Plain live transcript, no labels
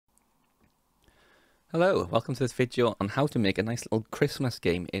Hello, welcome to this video on how to make a nice little Christmas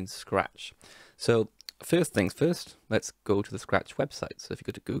game in Scratch. So first things first, let's go to the Scratch website. So if you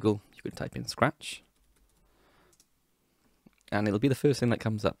go to Google, you can type in Scratch and it'll be the first thing that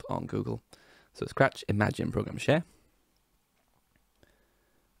comes up on Google. So Scratch Imagine Program Share.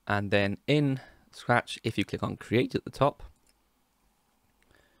 And then in Scratch, if you click on Create at the top,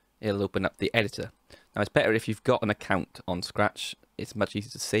 it'll open up the editor. Now it's better if you've got an account on Scratch. It's much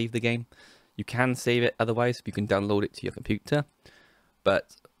easier to save the game. You can save it otherwise, you can download it to your computer.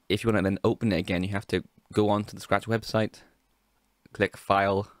 But if you want to then open it again, you have to go onto the Scratch website, click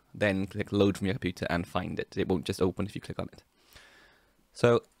File, then click Load from your computer and find it. It won't just open if you click on it.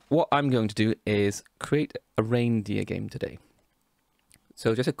 So what I'm going to do is create a reindeer game today.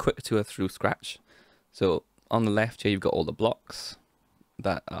 So just a quick tour through Scratch. So on the left here, you've got all the blocks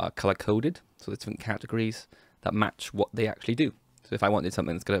that are color coded. So there's different categories that match what they actually do. So if I wanted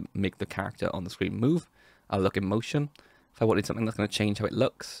something that's going to make the character on the screen move, I'll look in motion. If I wanted something that's going to change how it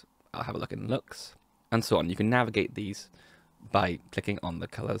looks, I'll have a look in looks, and so on. You can navigate these by clicking on the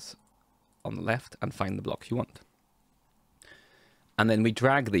colors on the left and find the blocks you want. And then we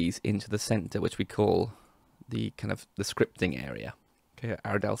drag these into the center, which we call the the scripting area. Okay,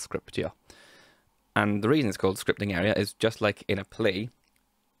 Ardell script here. And the reason it's called scripting area is just like in a play,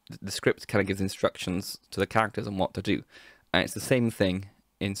 the script kind of gives instructions to the characters on what to do. And it's the same thing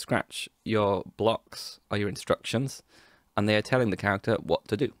in Scratch. Your blocks are your instructions, and they are telling the character what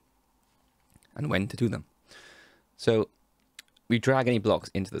to do and when to do them. So we drag any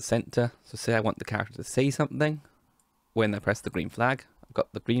blocks into the center. So say I want the character to say something when I press the green flag. I've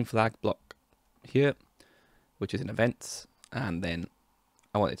got the green flag block here, which is in events, and then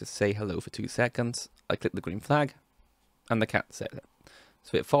I want it to say hello for 2 seconds. I click the green flag, and the cat says it.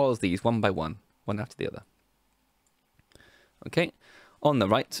 So it follows these one by one, one after the other. Okay, on the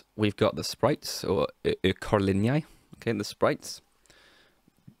right, we've got the sprites, or curlineae, okay, the sprites.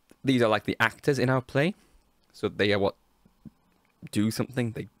 These are like the actors in our play. So they are what do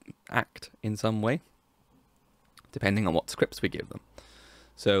something, they act in some way, depending on what scripts we give them.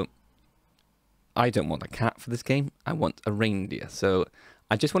 So I don't want a cat for this game, I want a reindeer. So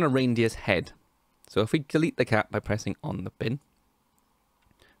I just want a reindeer's head. So if we delete the cat by pressing on the bin,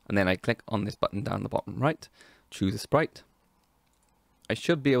 and then I click on this button down the bottom right, choose a sprite, I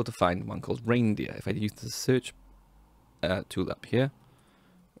should be able to find one called Reindeer. If I use the search tool up here,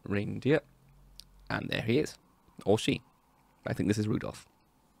 Reindeer, and there he is, or she. I think this is Rudolph.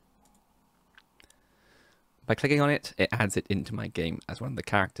 By clicking on it, it adds it into my game as one of the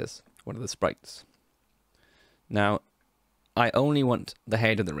characters, one of the sprites. Now, I only want the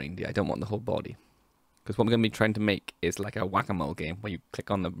head of the reindeer, I don't want the whole body. Because what we're going to be trying to make is like a whack-a-mole game where you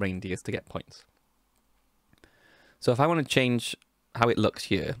click on the reindeers to get points. So if I want to change how it looks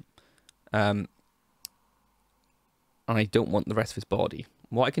here, and I don't want the rest of his body,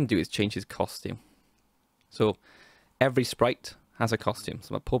 what I can do is change his costume. So every sprite has a costume.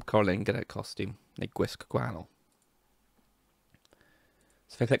 So my pub Corlin get a costume, like Gwisk Gwanel.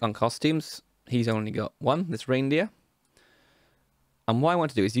 So if I click on costumes, he's only got one, this reindeer. And what I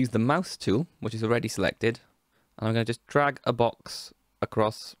want to do is use the mouse tool, which is already selected, and I'm going to just drag a box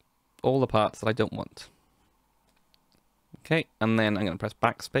across all the parts that I don't want. Okay, and then I'm going to press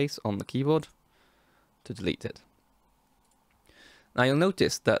backspace on the keyboard to delete it. Now you'll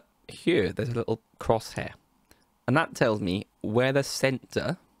notice that here there's a little crosshair, and that tells me where the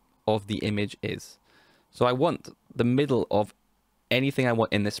center of the image is. So I want the middle of anything I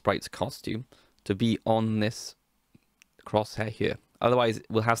want in this sprite's costume to be on this crosshair here. Otherwise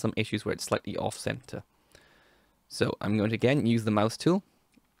we'll have some issues where it's slightly off center. So I'm going to again use the mouse tool,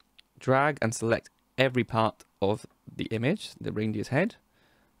 drag and select every part of the image, the reindeer's head,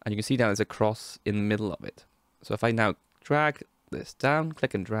 and you can see down there's a cross in the middle of it. So if I now drag this down,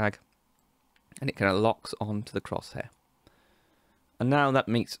 click and drag, and it kind of locks onto the crosshair. And now that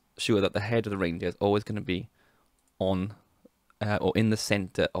makes sure that the head of the reindeer is always going to be on or in the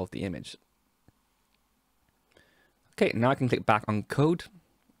center of the image. Okay, now I can click back on code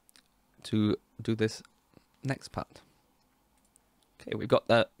to do this next part. Okay, we've got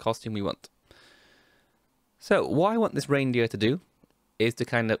the costume we want. So what I want this reindeer to do is to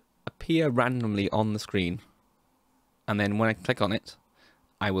kind of appear randomly on the screen, and then when I click on it,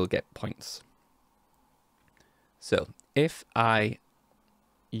 I will get points. So if I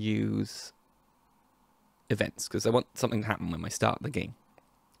use events, because I want something to happen when I start the game.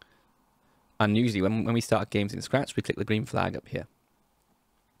 And usually when we start games in Scratch, we click the green flag up here.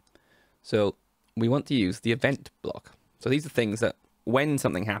 So we want to use the event block. So these are things that when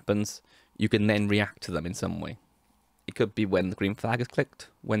something happens, you can then react to them in some way. It could be when the green flag is clicked,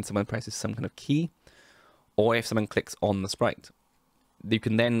 when someone presses some kind of key, or if someone clicks on the sprite. You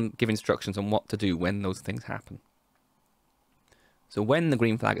can then give instructions on what to do when those things happen. So when the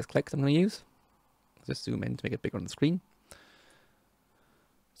green flag is clicked, I'm going to use, just zoom in to make it bigger on the screen.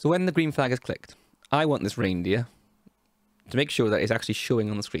 So when the green flag is clicked, I want this reindeer to make sure that it's actually showing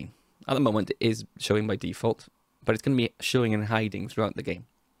on the screen. At the moment, it is showing by default, but it's going to be showing and hiding throughout the game.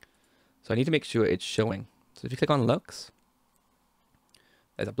 So I need to make sure it's showing. So if you click on looks,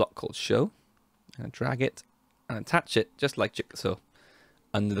 there's a block called show. I'm going to drag it and attach it just like so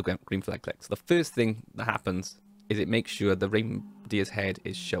under the green flag click. So the first thing that happens is it makes sure the reindeer's head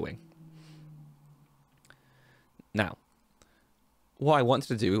is showing. Now, what I want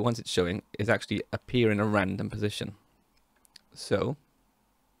to do once it's showing is actually appear in a random position. So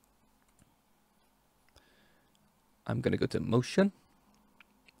I'm going to go to motion,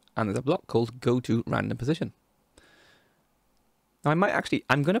 and there's a block called go to random position. Now I'm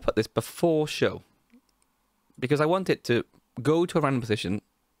going to put this before show, because I want it to go to a random position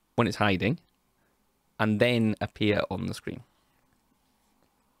when it's hiding and then appear on the screen.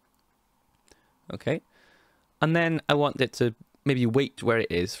 Okay. And then I want it to maybe wait where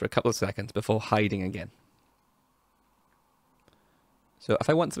it is for a couple of seconds before hiding again. So if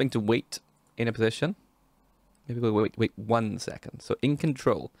I want something to wait in a position, maybe we'll wait 1 second. So in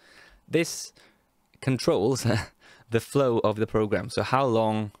control, this controls the flow of the program. So how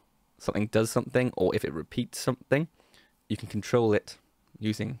long something does something, or if it repeats something, you can control it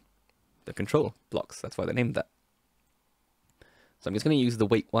using the control blocks. That's why they named that. So I'm just going to use the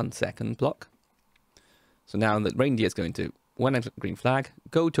wait 1 second block. So now the reindeer is going to, when I click the green flag,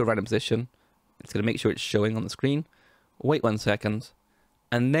 go to a random position. It's going to make sure it's showing on the screen. Wait 1 second.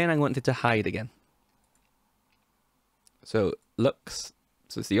 And then I want it to hide again. So looks,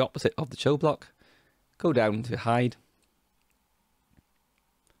 so it's the opposite of the show block. Go down to hide.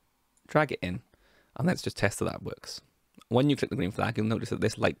 Drag it in. And let's just test that that works. When you click the green flag, you'll notice that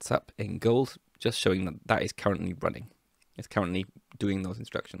this lights up in gold, just showing that that is currently running. It's currently doing those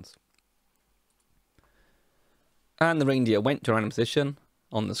instructions. And the reindeer went to a random position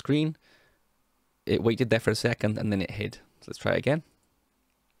on the screen. It waited there for a second and then it hid. So let's try it again.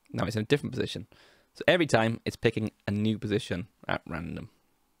 Now it's in a different position. So every time it's picking a new position at random.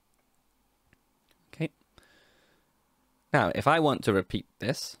 Okay. Now, if I want to repeat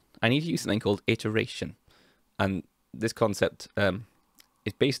this, I need to use something called iteration. And this concept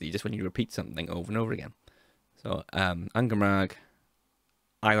is basically just when you repeat something over and over again. So, Angamrag,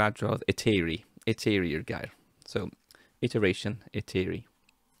 Eiladrodd, Iterir gair. So, iteration, iteri.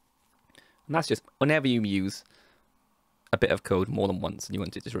 And that's just whenever you use a bit of code more than once and you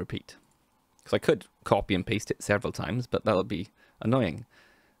want it to repeat. Because I could copy and paste it several times, but that would be annoying.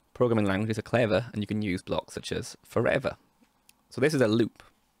 Programming languages are clever, and you can use blocks such as forever. So this is a loop.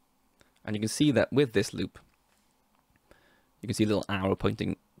 And you can see that with this loop, you can see a little arrow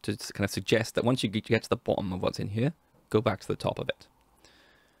pointing to kind of suggest that once you get to the bottom of what's in here, go back to the top of it.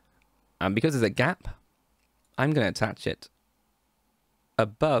 And because there's a gap, I'm going to attach it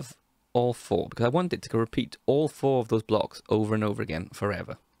above all four, because I want it to repeat all four of those blocks over and over again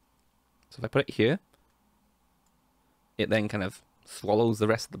forever. So if I put it here, it then kind of swallows the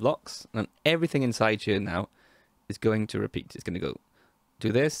rest of the blocks, and everything inside here now is going to repeat. It's going to go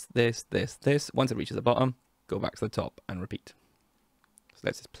do this, this, this, this. Once it reaches the bottom, go back to the top and repeat. So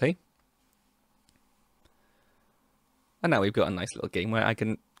let's just play. And now we've got a nice little game where I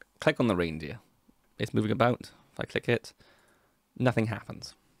can click on the reindeer. It's moving about. If I click it, nothing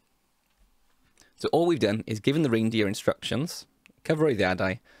happens. So all we've done is given the reindeer instructions,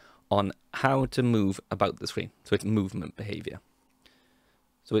 cyfarwyddiadau, on how to move about the screen. So it's movement behavior.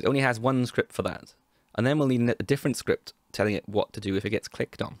 So it only has one script for that. And then we'll need a different script telling it what to do if it gets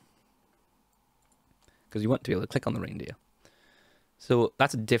clicked on. Because you want to be able to click on the reindeer. So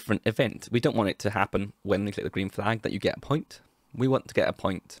that's a different event. We don't want it to happen when we click the green flag that you get a point. We want to get a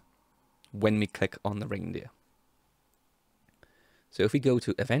point when we click on the reindeer. So if we go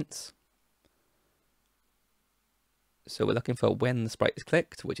to events, so we're looking for when the sprite is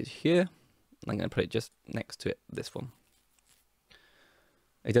clicked, which is here. I'm going to put it just next to it, this one.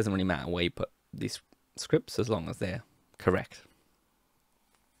 It doesn't really matter where you put these scripts as long as they're correct.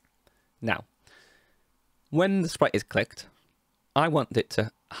 Now, when the sprite is clicked, I want it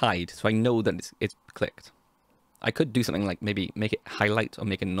to hide so I know that it's clicked. I could do something like maybe make it highlight or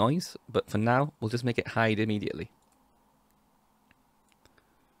make a noise, but for now, we'll just make it hide immediately.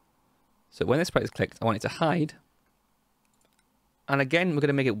 So when the sprite is clicked, I want it to hide. And again, we're going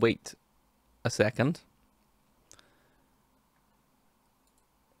to make it wait a second.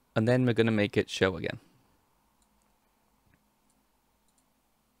 And then we're going to make it show again.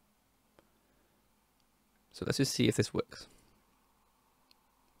 So let's just see if this works.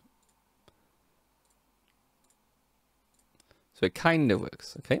 So it kind of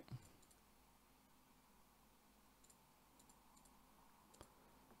works, okay?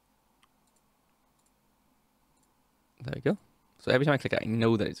 There we go. So every time I click it, I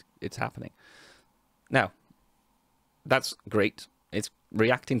know that it's happening. Now, that's great. It's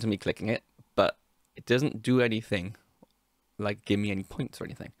reacting to me clicking it, but it doesn't do anything like give me any points or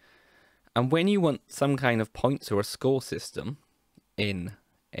anything. And when you want some kind of points or a score system in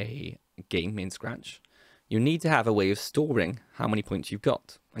a game in Scratch, you need to have a way of storing how many points you've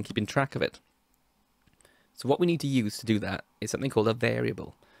got and keeping track of it. So what we need to use to do that is something called a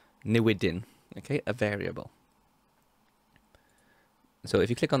variable. Newidin, okay, a variable. So if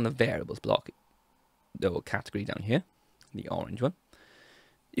you click on the variables block, the category down here, the orange one,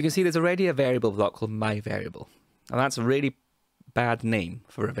 you can see there's already a variable block called my variable. And that's a really bad name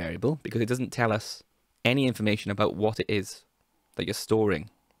for a variable because it doesn't tell us any information about what it is that you're storing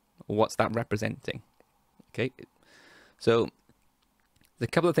or what's that representing. Okay, so there's a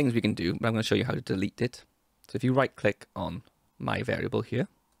couple of things we can do, but I'm going to show you how to delete it. So if you right click on my variable here,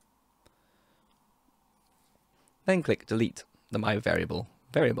 then click delete the my variable,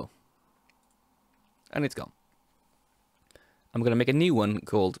 and it's gone. I'm going to make a new one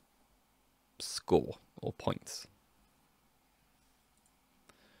called score or points.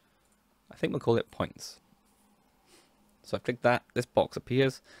 I think we'll call it points. So I click that, this box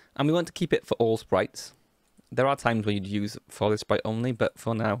appears, and we want to keep it for all sprites. There are times where you'd use for this sprite only, but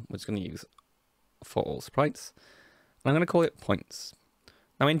for now, we're just going to use for all sprites. And I'm going to call it points.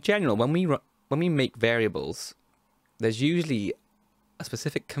 Now, in general, when we make variables, there's usually a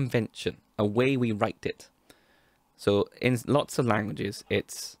specific convention, a way we write it. So in lots of languages,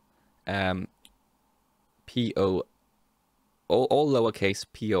 it's P-O, all lowercase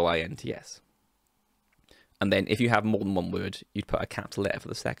P-O-I-N-T-S. And then if you have more than one word, you'd put a capital letter for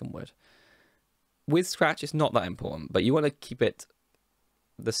the second word. With Scratch, it's not that important, but you want to keep it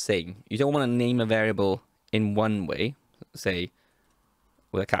the same. You don't want to name a variable in one way, say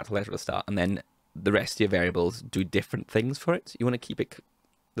with a capital letter at the start, and then the rest of your variables do different things for it. You want to keep it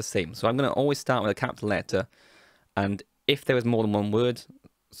the same. So I'm going to always start with a capital letter, and if there was more than one word,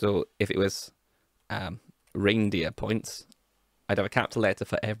 so if it was reindeer points, I'd have a capital letter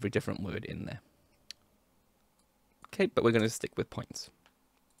for every different word in there. Okay, but we're going to stick with points.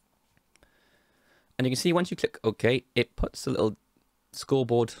 And you can see once you click OK, it puts a little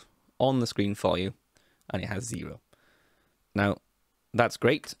scoreboard on the screen for you, and it has 0. Now, that's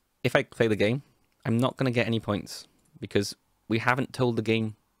great. If I play the game, I'm not going to get any points because we haven't told the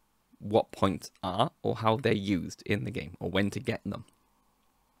game what points are or how they're used in the game or when to get them.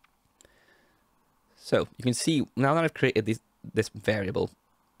 So you can see now that I've created this variable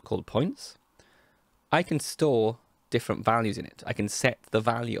called points, I can store different values in it. I can set the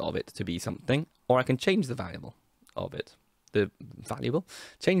value of it to be something, or I can change the variable of it.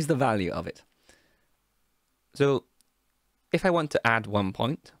 Change the value of it. So if I want to add 1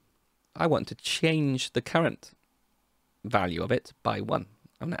 point, I want to change the current value of it by 1.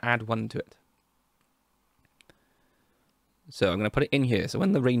 I'm going to add 1 to it. So I'm going to put it in here. So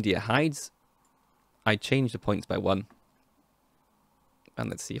when the reindeer hides, I change the points by 1. And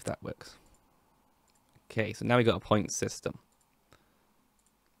let's see if that works. Okay, so now we've got a point system.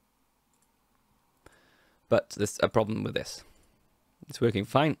 But there's a problem with this. It's working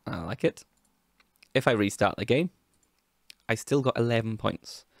fine. I like it. If I restart the game, I still got 11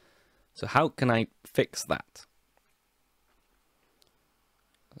 points. So how can I fix that?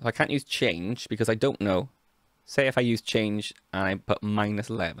 I can't use change because I don't know. Say if I use change and I put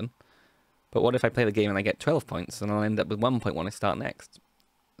 -11. But what if I play the game and I get 12 points and I'll end up with 1 point when I start next?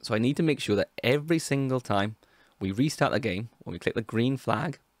 So I need to make sure that every single time we restart the game, when we click the green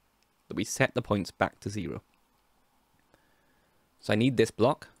flag, that we set the points back to 0. So I need this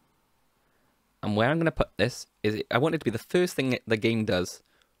block. And where I'm going to put this is, I want it to be the first thing the game does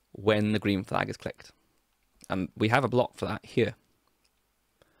when the green flag is clicked. And we have a block for that here.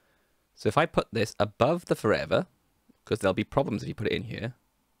 So if I put this above the forever, because there'll be problems if you put it in here,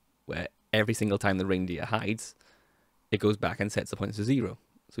 where every single time the reindeer hides, it goes back and sets the points to 0.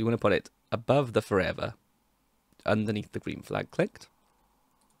 So we want to put it above the forever, underneath the green flag clicked.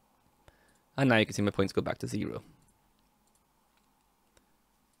 And now you can see my points go back to 0.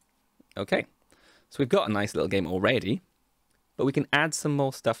 Okay, so we've got a nice little game already, but we can add some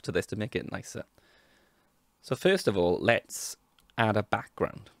more stuff to this to make it nicer. So first of all, let's add a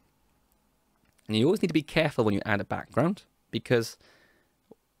background. And you always need to be careful when you add a background because,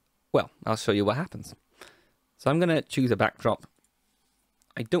 well, I'll show you what happens. So I'm going to choose a backdrop.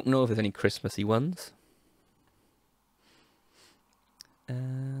 I don't know if there's any Christmassy ones.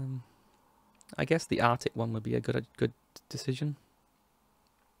 I guess the Arctic one would be a good decision.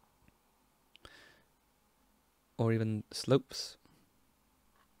 Or even slopes.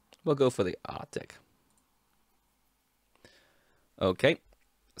 We'll go for the Arctic. Okay,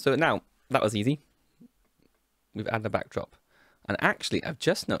 so now that was easy. We've added a backdrop. And actually, I've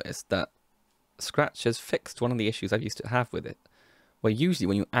just noticed that Scratch has fixed one of the issues I used to have with it. Where usually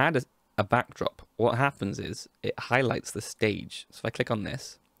when you add a backdrop, what happens is it highlights the stage. So if I click on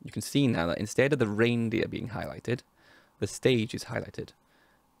this, you can see now that instead of the reindeer being highlighted, the stage is highlighted.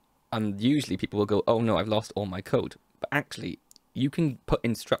 And usually people will go, oh no, I've lost all my code. But actually, you can put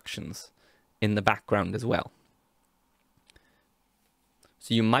instructions in the background as well.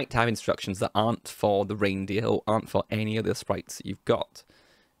 So you might have instructions that aren't for the reindeer or aren't for any of the sprites that you've got.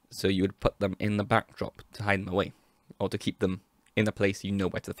 So you would put them in the backdrop to hide them away, or to keep them in a place you know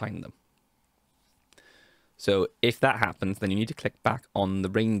where to find them. So if that happens, then you need to click back on the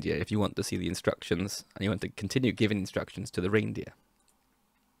reindeer if you want to see the instructions and you want to continue giving instructions to the reindeer.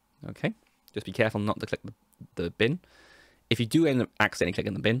 Okay, just be careful not to click the bin. If you do end up accidentally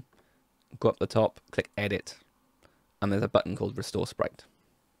clicking the bin, go up the top, click edit, and there's a button called restore sprite.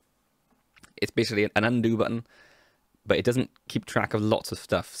 It's basically an undo button, but it doesn't keep track of lots of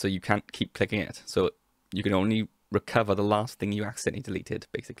stuff, so you can't keep clicking it. So you can only recover the last thing you accidentally deleted,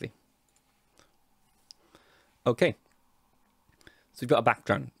 basically. Okay, so we've got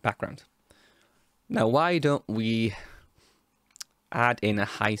a background. Now, why don't we add in a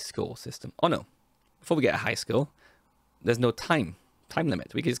high score system? Oh no, before we get a high score, there's no time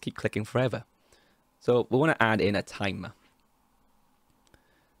limit. We can just keep clicking forever. So we want to add in a timer.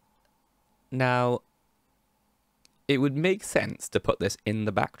 Now, it would make sense to put this in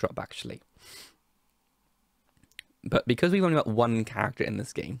the backdrop, actually. But because we've only got one character in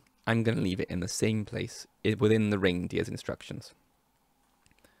this game, I'm going to leave it in the same place within the reindeer's instructions.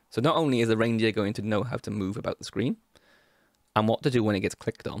 So not only is the reindeer going to know how to move about the screen and what to do when it gets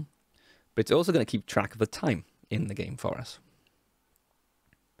clicked on, but it's also going to keep track of the time in the game for us.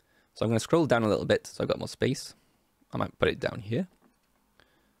 So I'm going to scroll down a little bit so I've got more space. I might put it down here.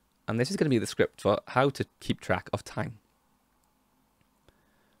 And this is going to be the script for how to keep track of time.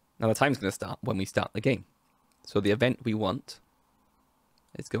 Now the time's going to start when we start the game. So the event we want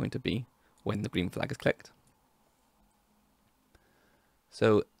is going to be when the green flag is clicked.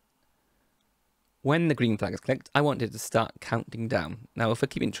 So when the green flag is clicked, I want it to start counting down. Now if we're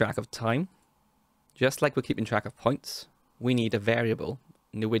keeping track of time, just like we're keeping track of points, we need a variable,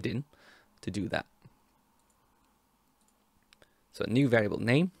 newidin, to do that. So a new variable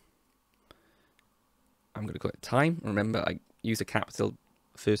name. I'm going to call it time. Remember, I use a capital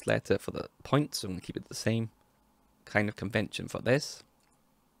first letter for the points, so I'm going to keep it the same kind of convention for this.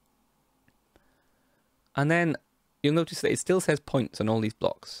 And then you'll notice that it still says points on all these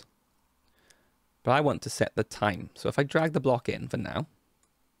blocks. But I want to set the time. So if I drag the block in for now,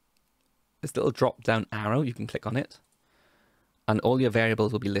 this little drop down arrow, you can click on it. And all your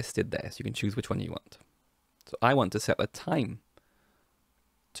variables will be listed there, so you can choose which one you want. So I want to set the time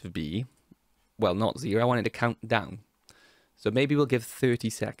to be, well, not 0, I want it to count down. So maybe we'll give 30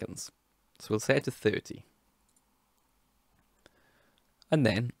 seconds. So we'll set it to 30. And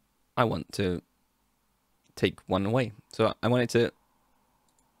then I want to take 1 away. So I want it to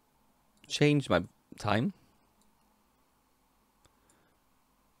change my time.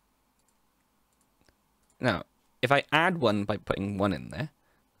 Now, if I add 1 by putting 1 in there,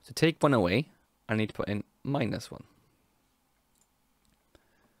 to take 1 away, I need to put in -1.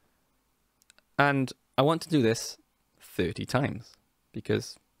 And I want to do this 30 times,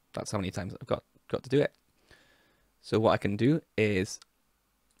 because that's how many times I've got to do it. So what I can do is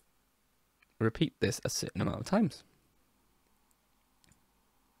repeat this a certain amount of times.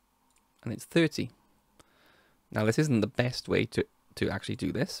 And it's 30. Now this isn't the best way to actually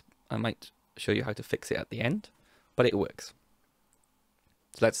do this. I might show you how to fix it at the end, but it works.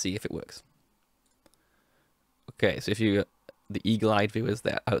 So let's see if it works. Okay, so if you, the eagle-eyed viewers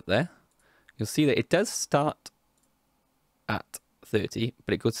that are out there, you'll see that it does start at 30,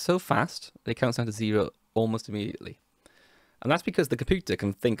 but it goes so fast that it counts down to 0 almost immediately. And that's because the computer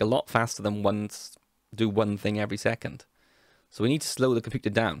can think a lot faster than do one thing every second. So we need to slow the computer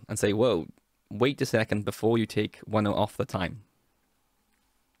down and say, whoa, wait a second before you take 1 off the time.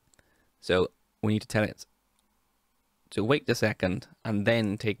 So we need to tell it to wait a second and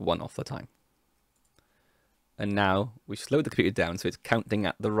then take 1 off the time. And now we slow the computer down so it's counting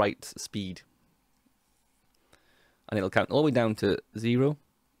at the right speed. And it'll count all the way down to 0.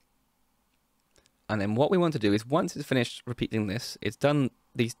 And then what we want to do is once it's finished repeating this, it's done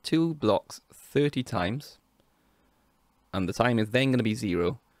these 2 blocks 30 times. And the time is then going to be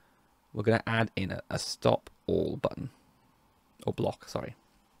 0. we're going to add in a stop all button, or block, sorry.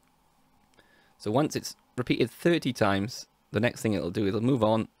 So once it's repeated 30 times, the next thing it'll do is it'll move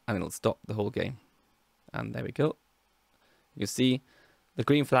on and it'll stop the whole game. And there we go. You see the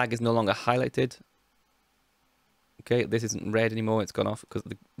green flag is no longer highlighted. Okay, this isn't red anymore, it's gone off because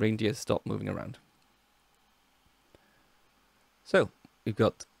the reindeer stopped moving around. So we've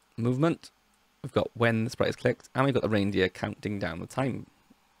got movement, we've got when the sprite is clicked, and we've got the reindeer counting down the time.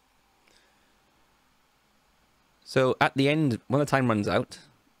 So at the end, when the time runs out,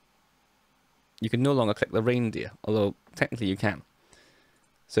 you can no longer click the reindeer, although technically you can.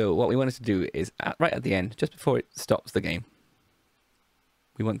 So what we wanted to do is, right at the end, just before it stops the game,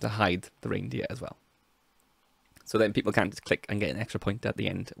 we want to hide the reindeer as well. So then people can't just click and get an extra point at the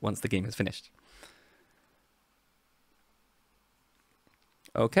end once the game is finished.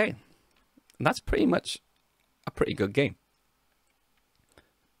 Okay, and that's pretty much a pretty good game.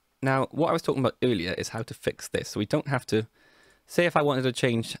 Now, what I was talking about earlier is how to fix this. So we don't have to, say if I wanted to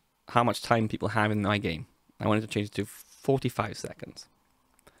change how much time people have in my game, I wanted to change it to 45 seconds.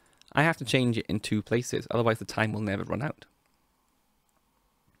 I have to change it in 2 places, otherwise the time will never run out.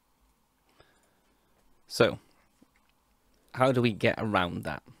 So, how do we get around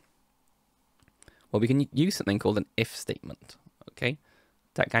that? Well, we can use something called an if statement, okay?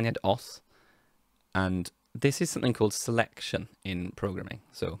 That can add os, and this is something called selection in programming.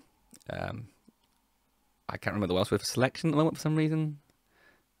 So, I can't remember the else with selection at the moment for some reason.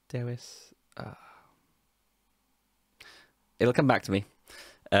 There is, it'll come back to me.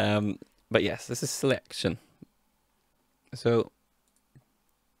 But yes, this is selection. So,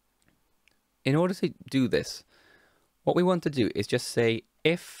 in order to do this, what we want to do is just say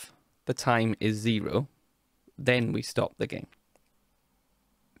if the time is 0, then we stop the game.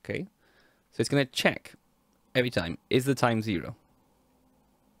 Okay, so it's going to check every time, is the time 0?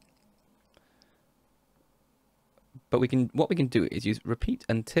 But what we can do is use repeat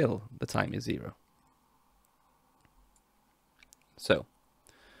until the time is 0. So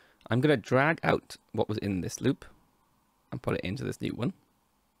I'm going to drag out what was in this loop and put it into this new one.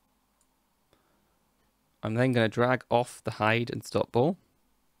 I'm then going to drag off the hide and stop ball.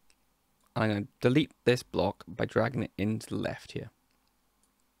 And I'm going to delete this block by dragging it into the left here.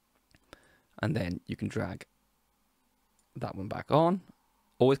 And then you can drag that one back on.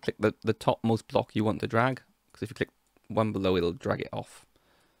 Always click the topmost block you want to drag, because if you click one below, it'll drag it off.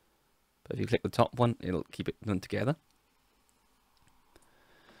 But if you click the top one, it'll keep it done together.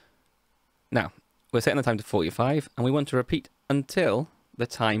 Now, we're setting the time to 45, and we want to repeat until the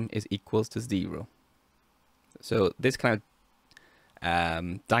time is equals to 0. So this kind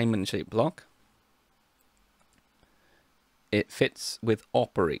of diamond-shaped block, it fits with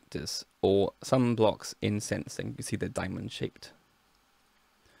operators or some blocks in sensing. You see they're diamond-shaped.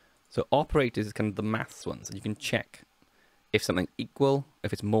 So operators is kind of the maths ones, and you can check if something's equal,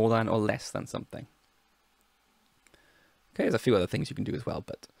 if it's more than or less than something. Okay, there's a few other things you can do as well,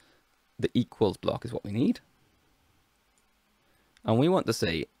 but the equals block is what we need. And we want to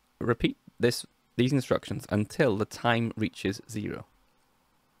say, repeat these instructions until the time reaches 0.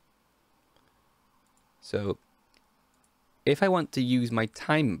 So if I want to use my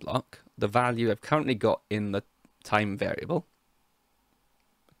time block, the value I've currently got in the time variable,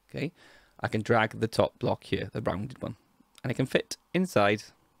 okay, I can drag the top block here, the rounded one, and it can fit inside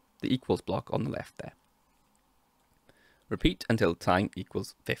the equals block on the left there. Repeat until time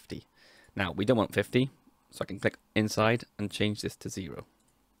equals 50. Now, we don't want 50, so I can click inside and change this to 0.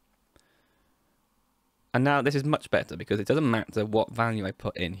 And now this is much better because it doesn't matter what value I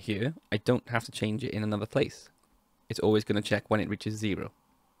put in here. I don't have to change it in another place. It's always going to check when it reaches 0.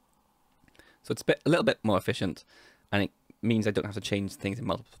 So it's a little bit more efficient, and it means I don't have to change things in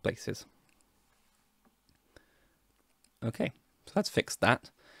multiple places. Okay, so let's fix that.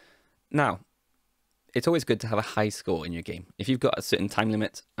 Now, it's always good to have a high score in your game. If you've got a certain time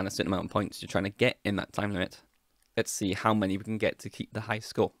limit and a certain amount of points you're trying to get in that time limit, let's see how many we can get to keep the high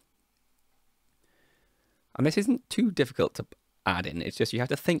score. And this isn't too difficult to add in, it's just you have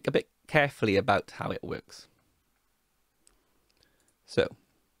to think a bit carefully about how it works. So,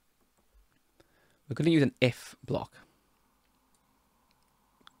 we're going to use an if block.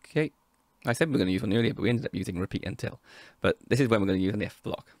 Okay, I said we were going to use one earlier, but we ended up using repeat until. But this is when we're going to use an if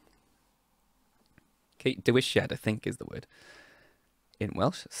block. Okay, dewished, I think is the word in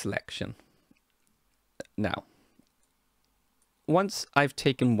Welsh, selection. Now, once I've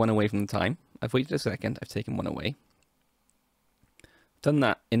taken one away from the time, I've waited a second, I've taken one away. Done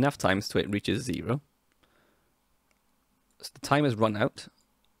that enough times till it reaches 0. So the time has run out.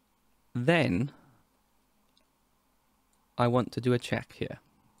 Then I want to do a check here.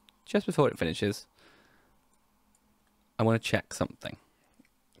 just before it finishes, I want to check something.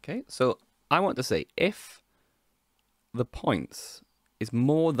 Okay, so I want to say if the points is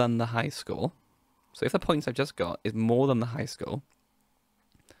more than the high score, so if the points I've just got is more than the high score,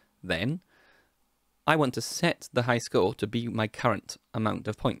 then I want to set the high score to be my current amount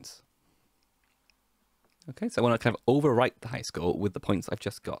of points. Okay, so I want to kind of overwrite the high score with the points I've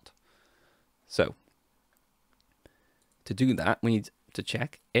just got. So, to do that, we need to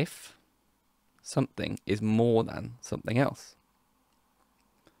check if something is more than something else.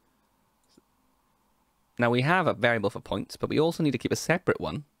 Now we have a variable for points, but we also need to keep a separate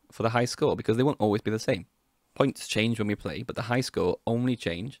one for the high score because they won't always be the same. Points change when we play, but the high score only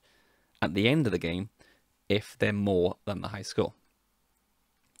change at the end of the game if they're more than the high score.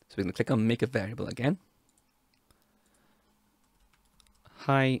 So we're going to click on make a variable again.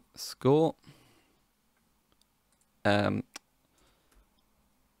 High score. So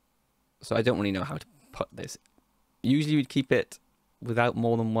I don't really know how to put this. Usually we'd keep it without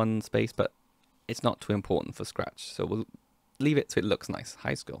more than one space, but it's not too important for Scratch. So we'll leave it so it looks nice.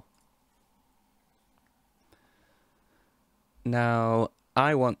 High score. Now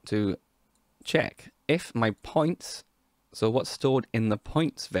I want to check if my points, so what's stored in the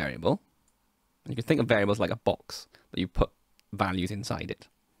points variable, you can think of variables like a box that you put values inside it.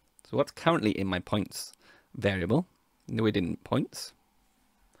 So what's currently in my points variable, within points,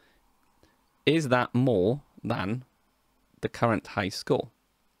 is that more than the current high score?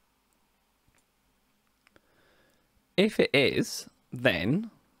 If it is,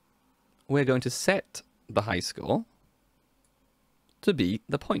 then we're going to set the high score to be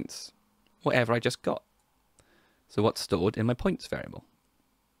the points, whatever I just got. So what's stored in my points variable.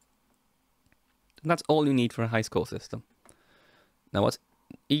 And that's all you need for a high score system. Now what's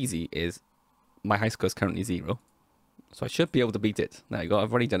easy is my high score is currently 0. So I should be able to beat it. There you go,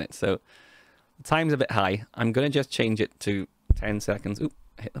 I've already done it. So the time's a bit high. I'm going to just change it to 10 seconds. Oop,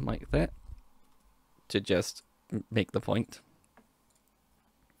 hit the mic there. To just make the point.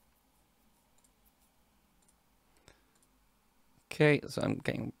 Okay, so I'm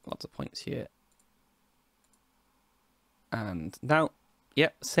getting lots of points here. And now,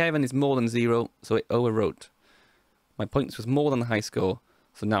 yep, 7 is more than 0, so it overwrote. My points was more than the high score,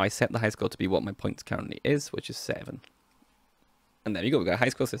 so now I set the high score to be what my points currently is, which is 7. And there you go, we've got a high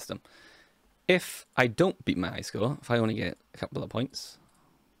score system. If I don't beat my high score, if I only get a couple of points,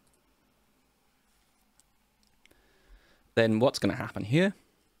 then what's going to happen here?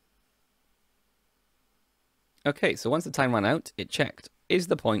 Okay, so once the time ran out, it checked, is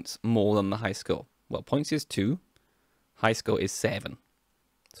the points more than the high score? Well, points is 2, high score is 7.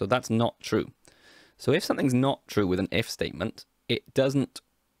 So that's not true. So if something's not true with an if statement, it doesn't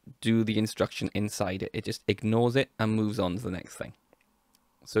do the instruction inside it. It just ignores it and moves on to the next thing.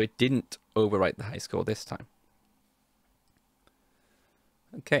 So it didn't overwrite the high score this time.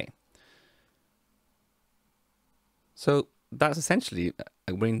 Okay. So that's essentially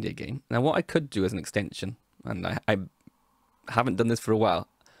a reindeer game. Now what I could do as an extension, and I haven't done this for a while,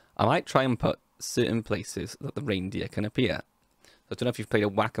 I might try and put certain places that the reindeer can appear. So I don't know if you've played a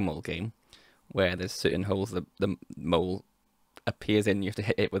whack-a-mole game where there's certain holes that the mole appears in, you have to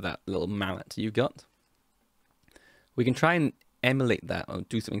hit it with that little mallet you got. We can try and emulate that or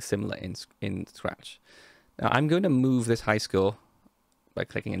do something similar in Scratch. Now I'm going to move this high score by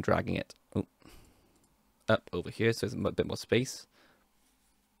clicking and dragging it up over here so there's a bit more space.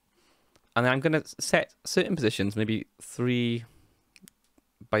 And then I'm going to set certain positions, maybe 3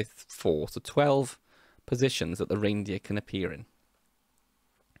 by 4, so 12 positions that the reindeer can appear in.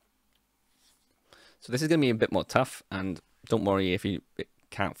 So this is going to be a bit more tough, and don't worry if you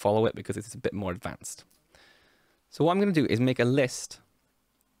can't follow it because it's a bit more advanced. So what I'm going to do is make a list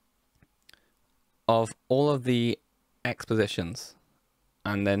of all of the X positions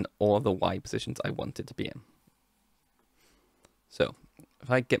and then all of the Y positions I want it to be in. So if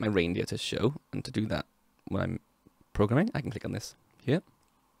I get my reindeer to show, and to do that when I'm programming, I can click on this here.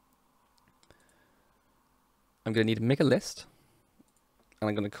 I'm going to need to make a list, and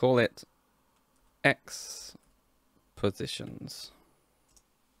I'm going to call it X positions.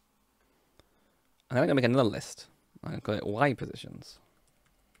 And then I'm going to make another list. I'm going to call it Y positions.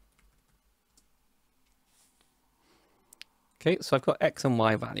 Okay, so I've got X and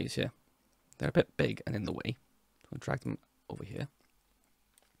Y values here. They're a bit big and in the way. So I'll drag them over here.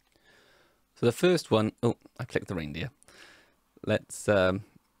 So the first one, oh, I clicked the reindeer. Let's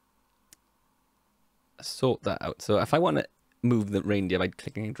sort that out. So if I want to move the reindeer by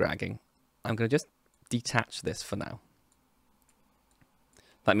clicking and dragging, I'm going to just detach this for now.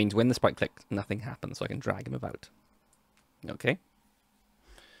 That means when the sprite clicks, nothing happens, so I can drag him about. Okay.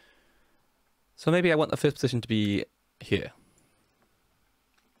 So maybe I want the first position to be here.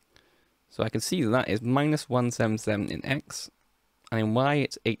 So I can see that is minus 177 in X, and in Y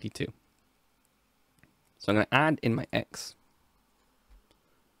it's 82. So I'm going to add in my X,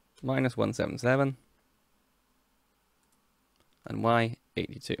 minus 177, and Y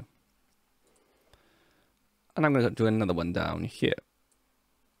 82. And I'm going to do another one down here.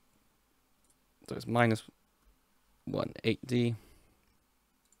 So it's minus 180,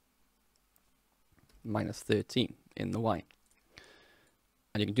 minus 13 in the Y.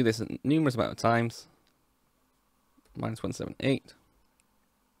 And you can do this a numerous amount of times. Minus 178.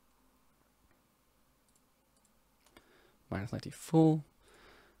 Minus 94.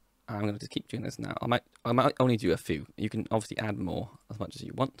 I'm going to just keep doing this now. I might only do a few. You can obviously add more as much as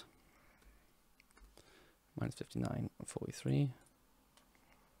you want. Minus 59 and 43.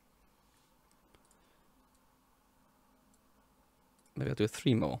 Maybe I'll do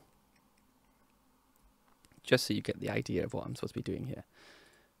 3 more. Just so you get the idea of what I'm supposed to be doing here.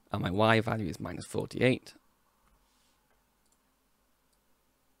 And my Y value is minus 48.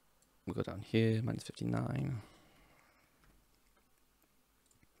 We'll go down here, minus 59.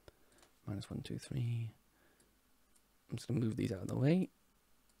 Minus 1, 2, 3. I'm just going to move these out of the way.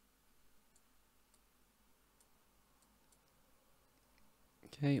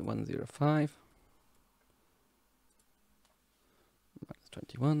 Okay, 105. Minus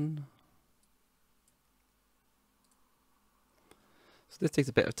 21. So this takes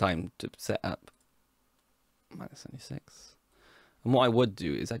a bit of time to set up. Minus 76. And what I would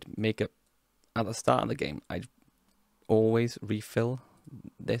do is I'd make it at the start of the game, I'd always refill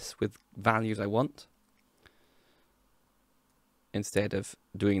this with values I want, instead of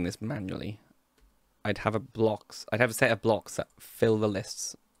doing this manually. I'd have a set of blocks that fill the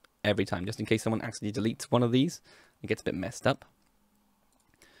lists every time, just in case someone accidentally deletes one of these. It gets a bit messed up.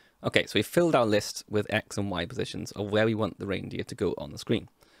 Okay, so we filled our list with X and Y positions of where we want the reindeer to go on the screen,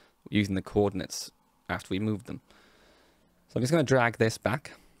 using the coordinates after we moved them. So I'm just going to drag this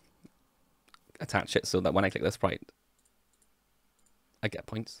back, attach it so that when I click the sprite, I get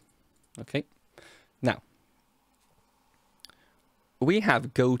points. Okay. Now, we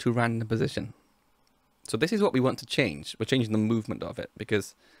have go to random position. So this is what we want to change. We're changing the movement of it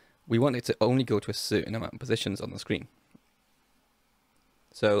because we want it to only go to a certain amount of positions on the screen.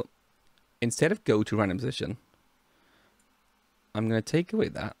 So instead of go to random position, I'm going to take away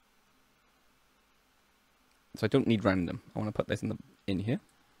that. So I don't need random. I want to put this in here.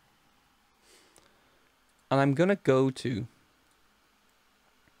 And I'm going to go to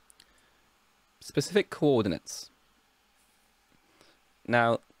specific coordinates.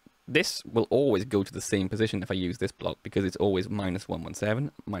 Now, this will always go to the same position if I use this block because it's always minus 117,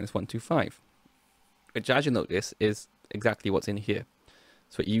 minus 125. Which, as you notice, is exactly what's in here.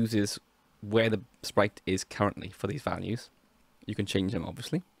 So it uses where the sprite is currently for these values. You can change them,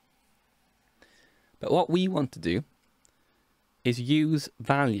 obviously. But what we want to do is use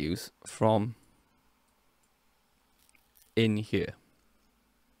values from in here.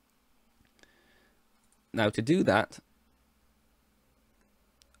 Now, to do that,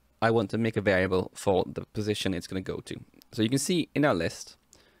 I want to make a variable for the position it's going to go to. So you can see in our list,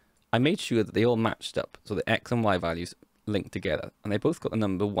 I made sure that they all matched up. So the X and Y values linked together, and they both got the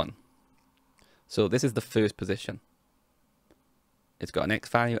number 1. So this is the first position. It's got an X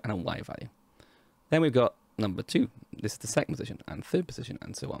value and a Y value. Then we've got number 2. This is the second position, and third position,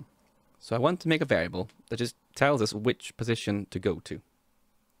 and so on. So I want to make a variable that just tells us which position to go to.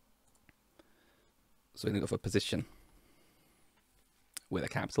 So we're going to go for position with a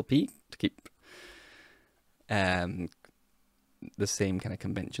capital P to keep the same kind of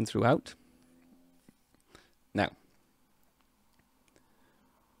convention throughout. Now,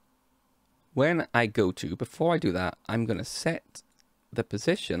 when I go to, before I do that, I'm going to set the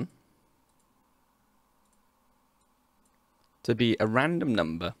position to be a random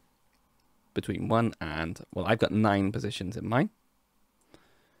number between 1 and, well, I've got 9 positions in mine.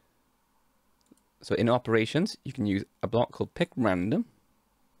 So in operations, you can use a block called pick random.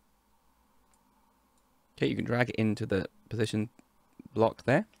 Okay, you can drag it into the position block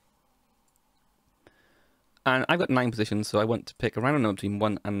there. And I've got 9 positions, so I want to pick a random number between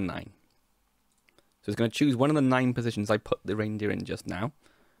 1 and 9. So it's going to choose one of the 9 positions I put the reindeer in just now.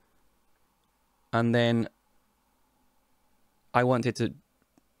 And then I want it to,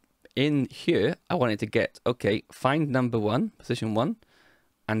 in here, I want it to get, okay, find number 1, position 1,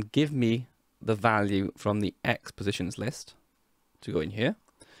 and give me the value from the X positions list to go in here.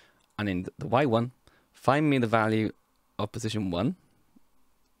 And in the Y1, find me the value of position 1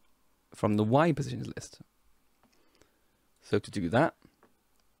 from the Y positions list. So to do that,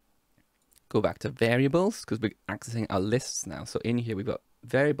 go back to variables because we're accessing our lists now. So in here we've got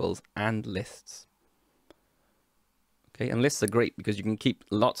variables and lists. Okay, and lists are great because you can keep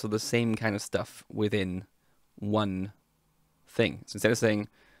lots of the same kind of stuff within one thing. So instead of saying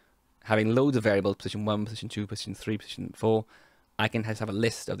having loads of variables, position 1, position 2, position 3, position 4, I can just have a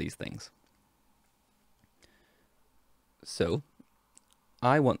list of these things. So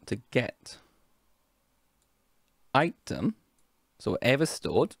I want to get item, so whatever's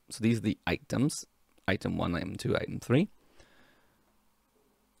stored, so these are the items, item 1, item 2, item 3.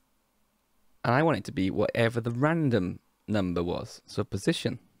 And I want it to be whatever the random number was, so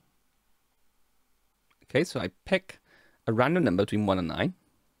position. Okay, so I pick a random number between 1 and 9, and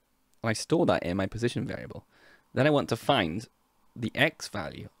I store that in my position variable. Then I want to find the x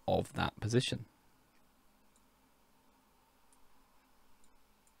value of that position.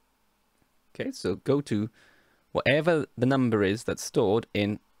 Okay, so go to whatever the number is that's stored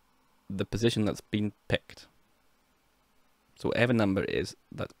in the position that's been picked. So whatever number it is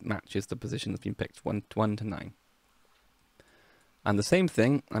that matches the position that's been picked, 1 to 9. And the same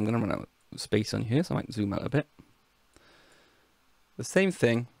thing, I'm going to run out of space on here, so I might zoom out a bit. The same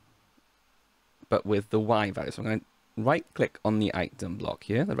thing, but with the y value. So I'm going to right click on the item block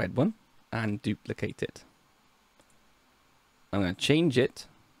here, the red one, and duplicate it. I'm going to change it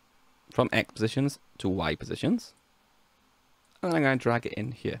from x positions to y positions. And I'm going to drag it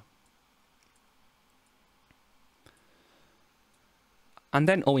in here. And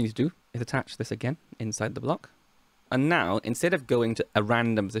then all we need to do is attach this again inside the block. And now, instead of going to a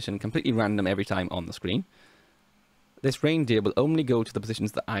random position, completely random every time on the screen, this reindeer will only go to the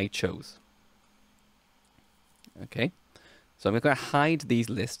positions that I chose. Okay, so I'm going to hide these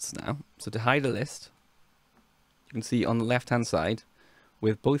lists now. So to hide a list, you can see on the left-hand side,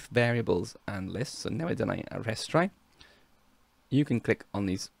 with both variables and lists, so now I've done a rest try, you can click on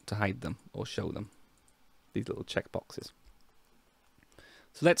these to hide them or show them, these little checkboxes.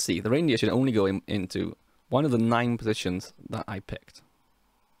 So let's see, the reindeer should only go into one of the 9 positions that I picked.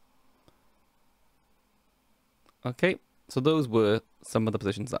 Okay, so those were some of the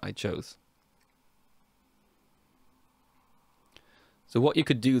positions that I chose. So what you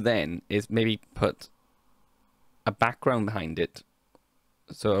could do then is maybe put a background behind it,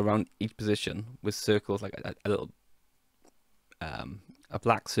 so around each position with circles, like a little a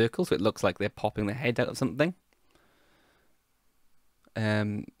black circle, so it looks like they're popping their head out of something.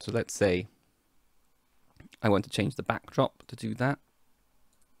 So let's say I want to change the backdrop to do that.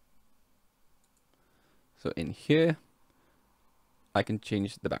 So in here, I can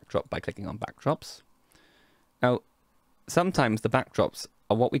change the backdrop by clicking on backdrops. Now, sometimes the backdrops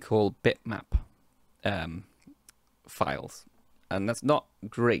are what we call bitmap files. And that's not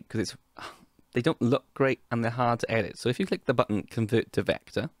great because they don't look great and they're hard to edit. So if you click the button Convert to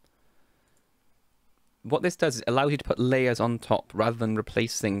Vector, what this does is it allows you to put layers on top rather than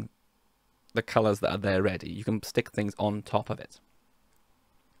replacing the colors that are there already. You can stick things on top of it.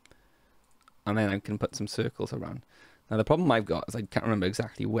 And then I can put some circles around. Now the problem I've got is I can't remember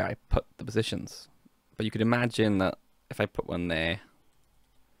exactly where I put the positions. But you could imagine that if I put one there,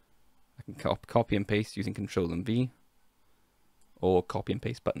 I can copy and paste using Control and V. Or copy and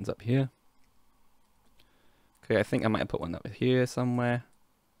paste buttons up here. Okay, I think I might have put one up here somewhere.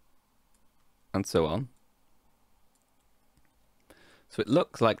 And so on. So it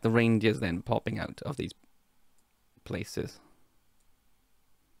looks like the reindeer's then popping out of these places.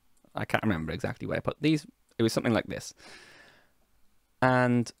 I can't remember exactly where I put these. It was something like this.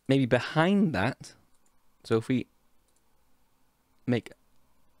 And maybe behind that, so if we make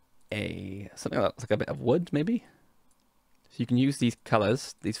something like a bit of wood maybe. So you can use these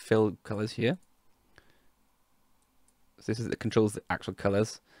colors, these fill colors here. So this is it controls the actual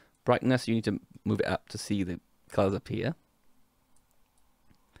colors. Brightness, you need to move it up to see the colors appear.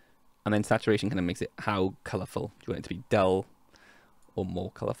 And then saturation kind of makes it how colorful. Do you want it to be dull or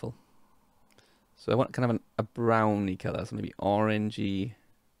more colorful? So I want kind of a browny color, so maybe orangey,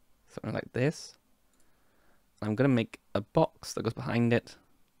 something like this. I'm going to make a box that goes behind it.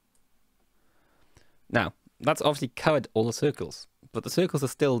 Now, that's obviously covered all the circles, but the circles are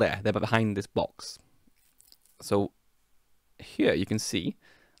still there. They're behind this box. So here you can see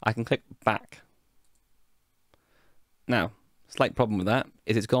I can click back. Now, slight problem with that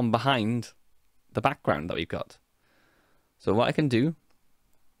is it's gone behind the background that we've got. So what I can do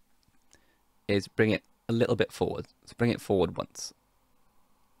is bring it a little bit forward. So bring it forward once.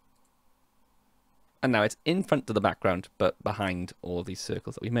 And now it's in front of the background, but behind all these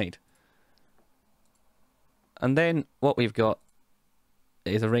circles that we made. And then what we've got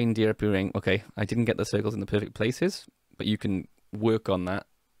is a reindeer appearing. Okay, I didn't get the circles in the perfect places, but you can work on that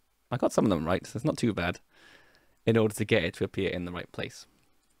I got some of them right, so it's not too bad, in order to get it to appear in the right place.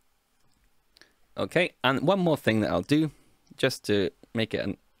 Okay, and one more thing that I'll do, just to make it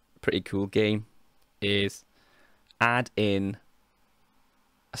a pretty cool game, is add in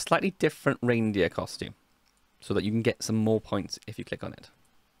a slightly different reindeer costume, so that you can get some more points if you click on it.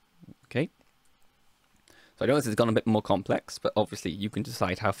 Okay. So I know this has gone a bit more complex, but obviously you can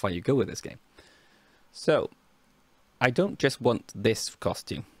decide how far you go with this game. So, I don't just want this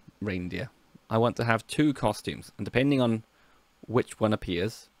costume, reindeer. I want to have 2 costumes, and depending on which one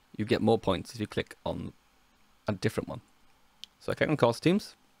appears, you get more points if you click on a different one. So I click on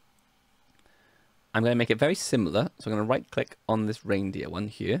costumes. I'm going to make it very similar, so I'm going to right click on this reindeer one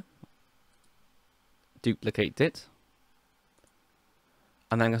here, duplicate it,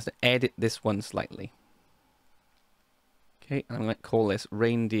 and then I'm going to edit this one slightly. Okay, and I'm going to call this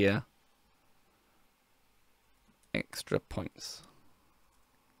reindeer extra points.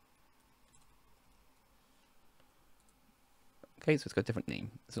 Okay, so it's got a different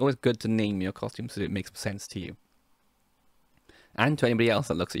name. It's always good to name your costume so it makes sense to you. And to anybody else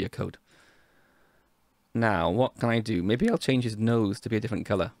that looks at your code. Now, what can I do? Maybe I'll change his nose to be a different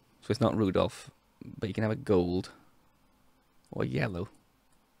color. So it's not Rudolph, but you can have a gold or yellow.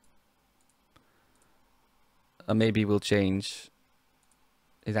 Or maybe we'll change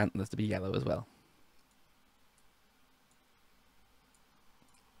his antlers to be yellow as well.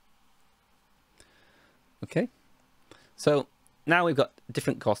 Okay, so now we've got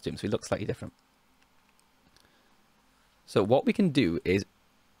different costumes, so he looks slightly different. So what we can do is,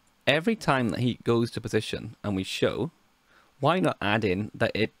 every time that he goes to position and we show, why not add in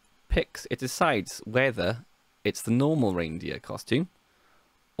that it decides whether it's the normal reindeer costume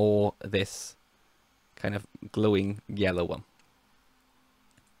or this kind of glowing yellow one.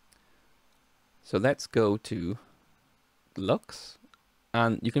 So let's go to looks,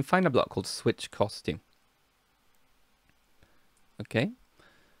 and you can find a block called switch costume. Okay.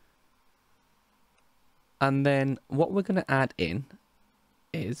 And then what we're going to add in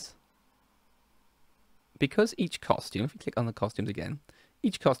is, because each costume, if you click on the costumes again,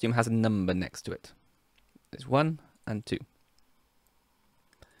 each costume has a number next to it. There's 1 and 2.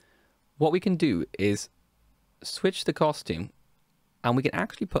 What we can do is switch the costume, and we can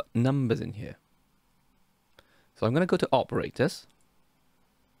actually put numbers in here. So I'm going to go to operators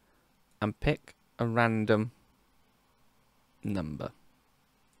and pick a random number,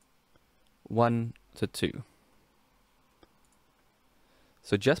 1 to 2.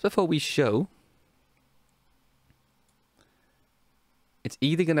 So just before we show, it's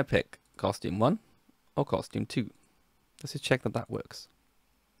either going to pick costume 1 or costume 2. Let's just check that that works.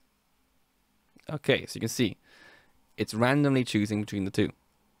 Okay, so you can see it's randomly choosing between the 2.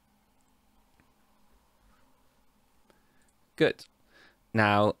 Good.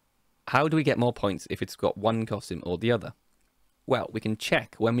 Now, how do we get more points if it's got one costume or the other? Well, we can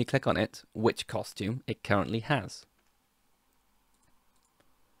check when we click on it which costume it currently has.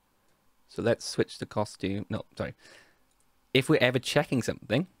 So let's switch the costume. No, sorry. If we're ever checking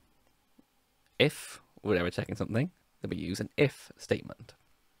something, then we use an if statement.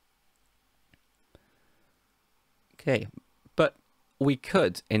 Okay, but we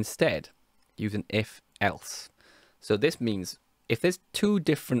could instead use an if else. So this means if there's 2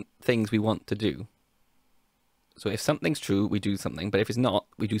 different things we want to do, so if something's true, we do something, but if it's not,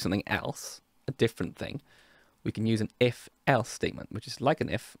 we do something else, a different thing, we can use an if else statement, which is like an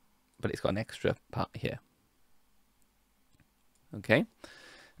if, but it's got an extra part here. Okay,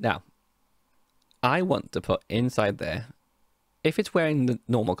 now I want to put inside there, if it's wearing the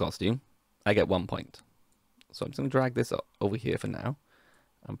normal costume, I get 1 point. So I'm just going to drag this over here for now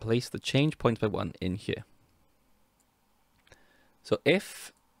and place the change points by 1 in here. So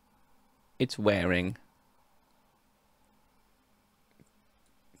if it's wearing,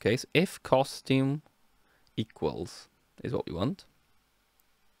 okay, so if costume equals is what we want,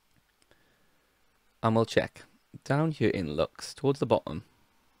 and we'll check down here in looks towards the bottom,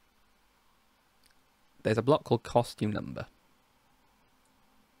 there's a block called costume number.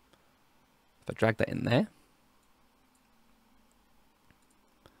 If I drag that in there,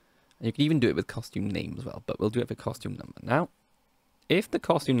 and you can even do it with costume name as well, but we'll do it for costume number. Now, if the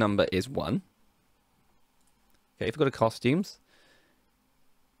costume number is 1, okay, if we go to costumes,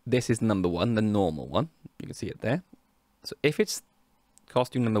 this is number 1, the normal one. You can see it there. So if it's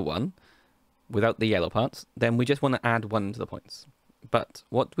costume number 1, without the yellow parts, then we just want to add 1 to the points. But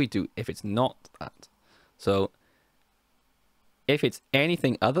what do we do if it's not that? So if it's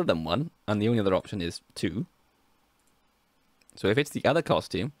anything other than 1, and the only other option is 2, so if it's the other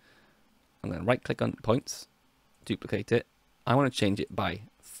costume, I'm going to right click on points, duplicate it. I want to change it by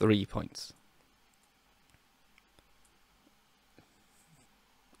 3 points.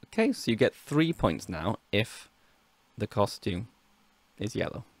 Okay, so you get 3 points now if the costume is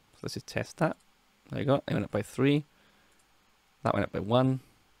yellow. So let's just test that. There you go. It went up by 3. That went up by 1.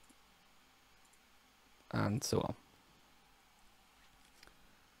 And so on.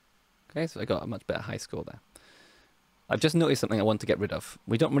 Okay, so I got a much better high score there. I've just noticed something I want to get rid of.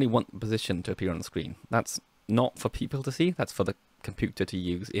 We don't really want the position to appear on the screen. That's not for people to see. That's for the computer to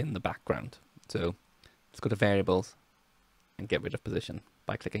use in the background. So let's go to variables and get rid of position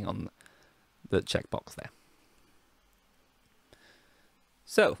by clicking on the checkbox there.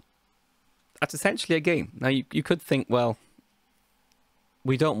 So that's essentially a game. Now you could think, well,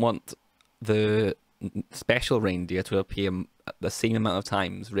 we don't want the special reindeer to appear the same amount of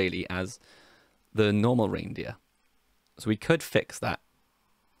times really as the normal reindeer. So we could fix that.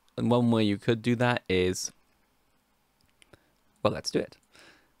 And one way you could do that is, well, let's do it.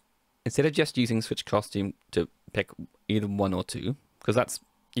 Instead of just using switch costume to pick either 1 or 2, because that's,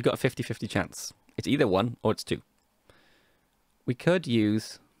 you've got a 50-50 chance. It's either 1 or it's 2. We could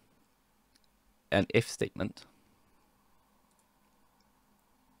use an if statement.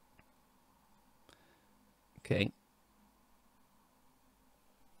 Okay.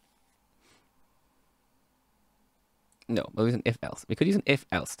 No, we'll use an if-else. We could use an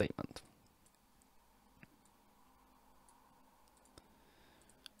if-else statement.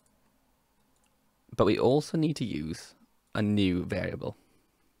 But we also need to use a new variable.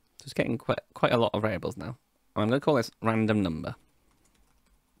 So it's getting quite a lot of variables now. I'm going to call this random number.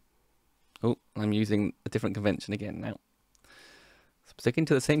 Oh, I'm using a different convention again now. So sticking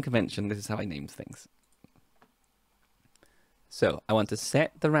to the same convention, this is how I name things. So I want to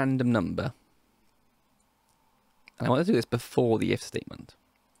set the random number. And I want to do this before the if statement.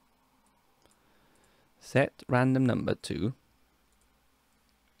 Set random number to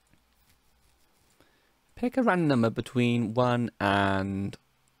pick a random number between 1 and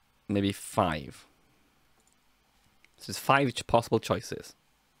maybe 5. So there's 5 possible choices.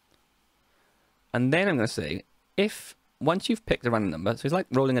 And then I'm going to say, if once you've picked a random number, so it's like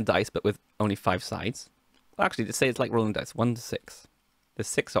rolling a dice but with only 5 sides. Well, actually, let's say it's like rolling dice, 1 to 6. There's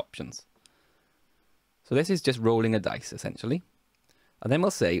 6 options. So this is just rolling a dice, essentially. And then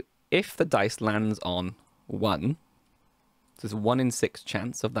we'll say, if the dice lands on 1, so there's a 1 in 6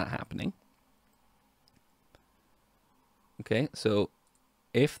 chance of that happening. Okay, so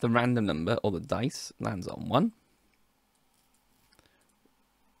if the random number or the dice lands on 1,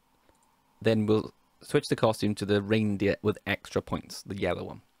 then we'll switch the costume to the reindeer with extra points, the yellow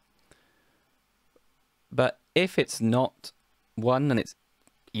one. But if it's not 1 and it's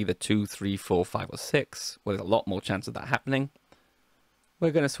either 2, 3, 4, 5, or 6, well, there's a lot more chance of that happening,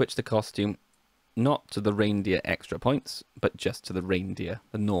 we're going to switch the costume not to the reindeer extra points, but just to the reindeer,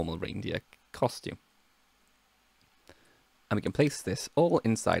 the normal reindeer costume. And we can place this all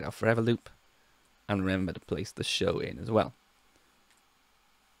inside our forever loop, and remember to place the show in as well.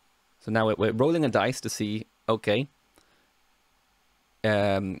 So now we're rolling a dice to see, okay,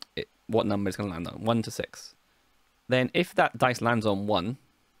 what number is going to land on, 1 to 6. Then if that dice lands on 1,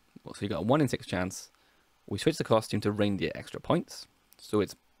 well, so you got a 1 in 6 chance, we switch the costume to reindeer extra points. So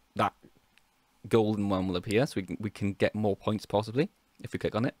it's that golden one will appear, so we can get more points possibly if we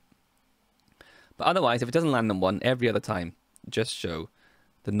click on it. But otherwise, if it doesn't land on 1, every other time, just show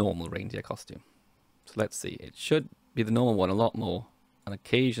the normal reindeer costume. So let's see, it should be the normal one a lot more, and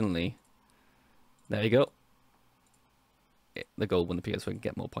occasionally, there you go, the gold one appears so we can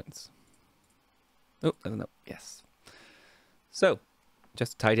get more points. Oh, I don't know, yes. So,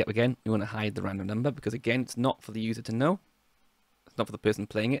 just to tidy up again, we want to hide the random number because again, it's not for the user to know. It's not for the person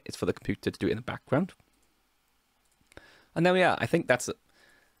playing it, it's for the computer to do it in the background. And there we are. I think that's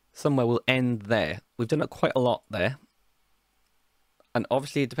somewhere we'll end there. We've done quite a lot there. And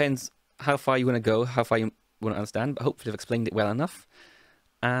obviously it depends how far you want to go, how far you want to understand, but hopefully I've explained it well enough.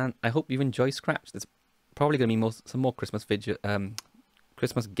 And I hope you enjoy Scratch. There's probably going to be some more Christmas video,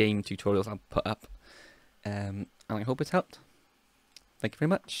 Christmas game tutorials I'll put up. And I hope it's helped. Thank you very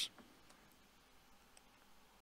much.